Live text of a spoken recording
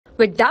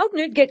With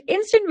Doubtnut, get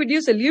instant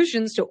video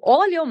solutions to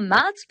all your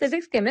maths,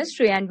 physics,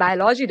 chemistry, and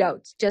biology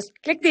doubts. Just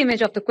click the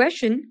image of the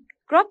question,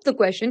 crop the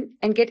question,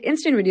 and get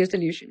instant video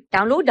solution.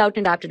 Download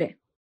Doubtnut app today.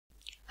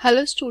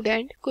 Hello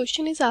student,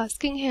 question is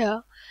asking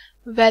here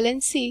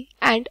valency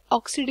and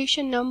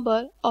oxidation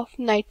number of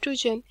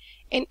nitrogen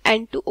in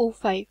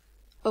N2O5.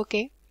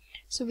 Okay,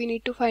 so we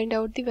need to find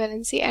out the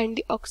valency and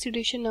the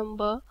oxidation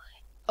number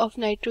of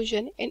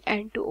nitrogen in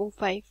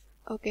N2O5.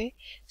 Okay,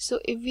 so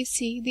if we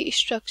see the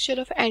structure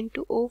of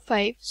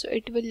N2O5, so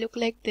it will look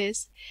like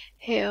this.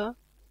 Here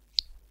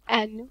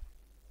N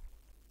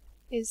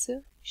is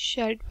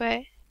shared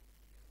by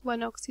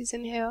one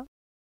oxygen here.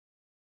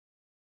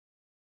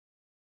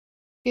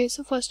 Okay,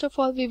 so first of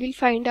all we will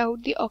find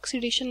out the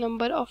oxidation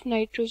number of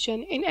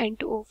nitrogen in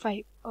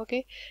N2O5.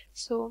 Okay,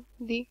 so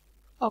the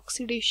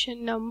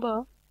oxidation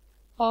number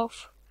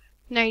of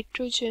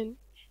nitrogen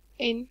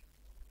in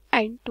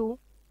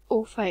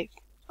N2O5.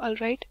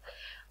 Alright,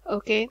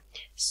 okay,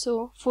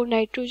 so for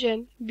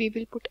nitrogen we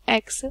will put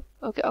X.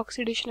 Okay,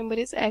 oxidation number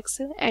is X,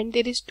 and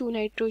there is 2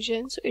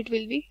 nitrogen, so it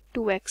will be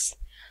 2X.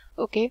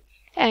 Okay,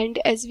 and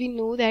as we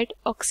know that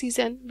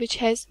oxygen which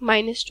has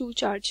 -2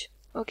 charge,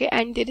 okay,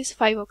 and there is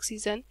 5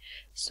 oxygen,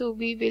 so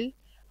we will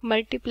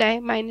multiply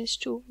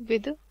 -2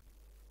 with,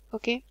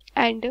 okay,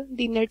 and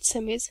the net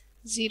sum is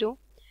 0.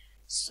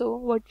 So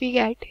what we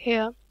get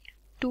here,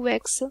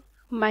 2x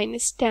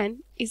minus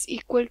 10 is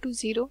equal to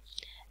 0,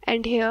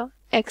 and here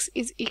x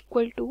is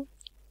equal to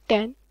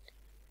 10.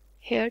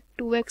 Here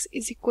 2x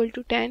is equal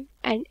to 10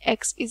 and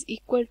x is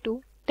equal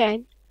to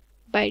 10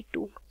 by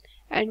 2,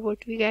 and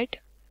what we get,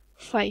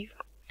 5.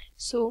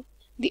 So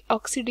the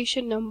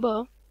oxidation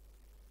number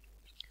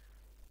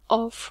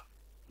of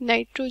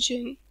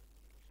nitrogen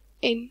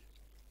in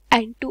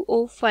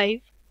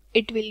N2O5,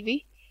 it will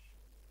be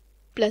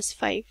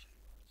 +5.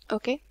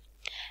 Okay,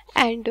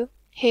 and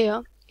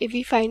here if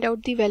we find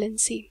out the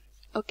valency,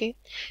 okay,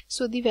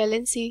 so the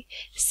valency,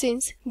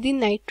 since the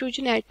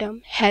nitrogen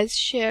atom has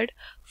shared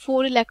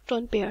 4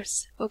 electron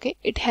pairs, okay,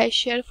 it has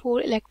shared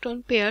 4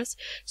 electron pairs,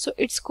 so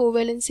its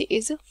covalency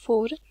is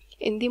 4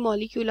 in the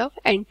molecule of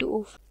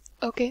N2O5.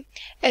 Okay,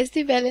 as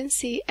the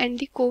valency and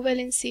the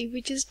covalency,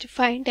 which is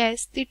defined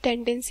as the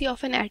tendency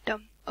of an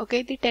atom,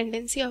 okay, the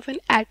tendency of an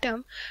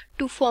atom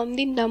to form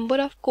the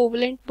number of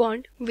covalent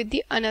bond with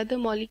the another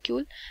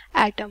molecule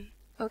atom,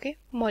 okay,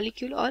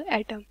 molecule or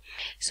atom.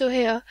 So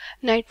here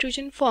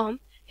nitrogen form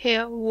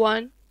here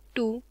 1,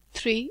 2,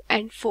 3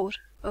 and 4.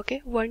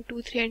 Okay, 1,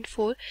 2, 3 and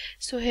 4.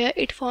 So here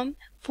it form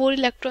 4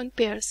 electron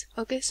pairs.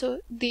 Okay, so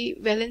the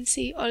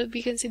valency, or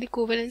we can say the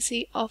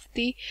covalency of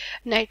the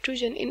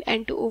nitrogen in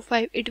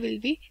N2O5, it will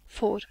be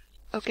 4.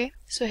 Okay,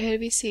 so here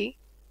we see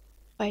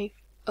 5.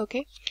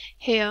 Okay,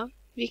 here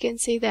we can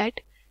say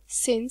that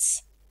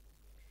since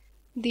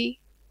the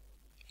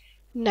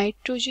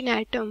nitrogen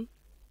atom,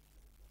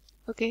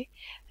 okay,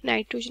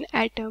 nitrogen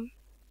atom,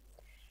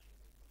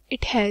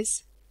 it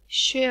has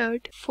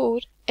shared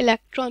 4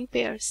 electron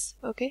pairs,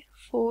 okay,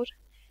 4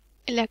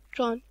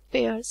 electron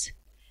pairs,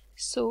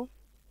 so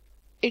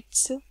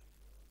its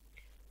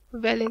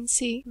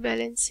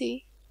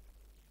valency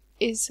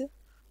is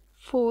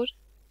 4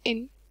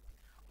 in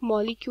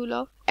molecule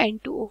of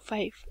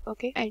N2O5.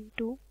 Okay,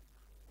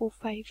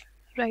 N2O5,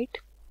 right?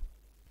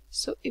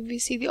 So if we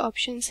see the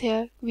options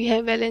here, we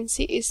have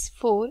valency is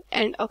 4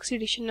 and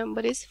oxidation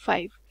number is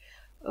 5.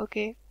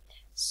 Okay,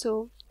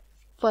 so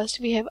first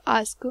we have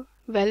asked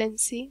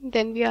valency,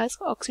 then we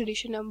ask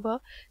oxidation number.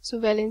 So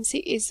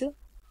valency is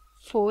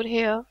 4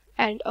 here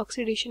and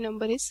oxidation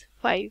number is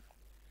 5.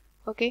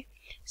 Okay,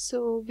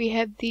 so we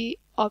have the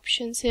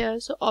options here,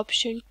 so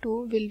option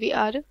 2 will be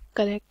our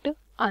correct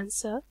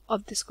answer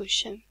of this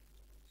question.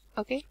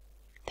 Okay,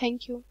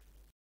 thank you.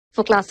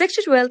 For class 6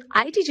 to 12,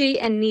 IIT JEE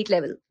and NEET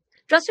level.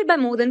 Trusted by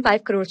more than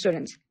 5 crore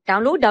students.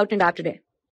 Download Doubtnut app today.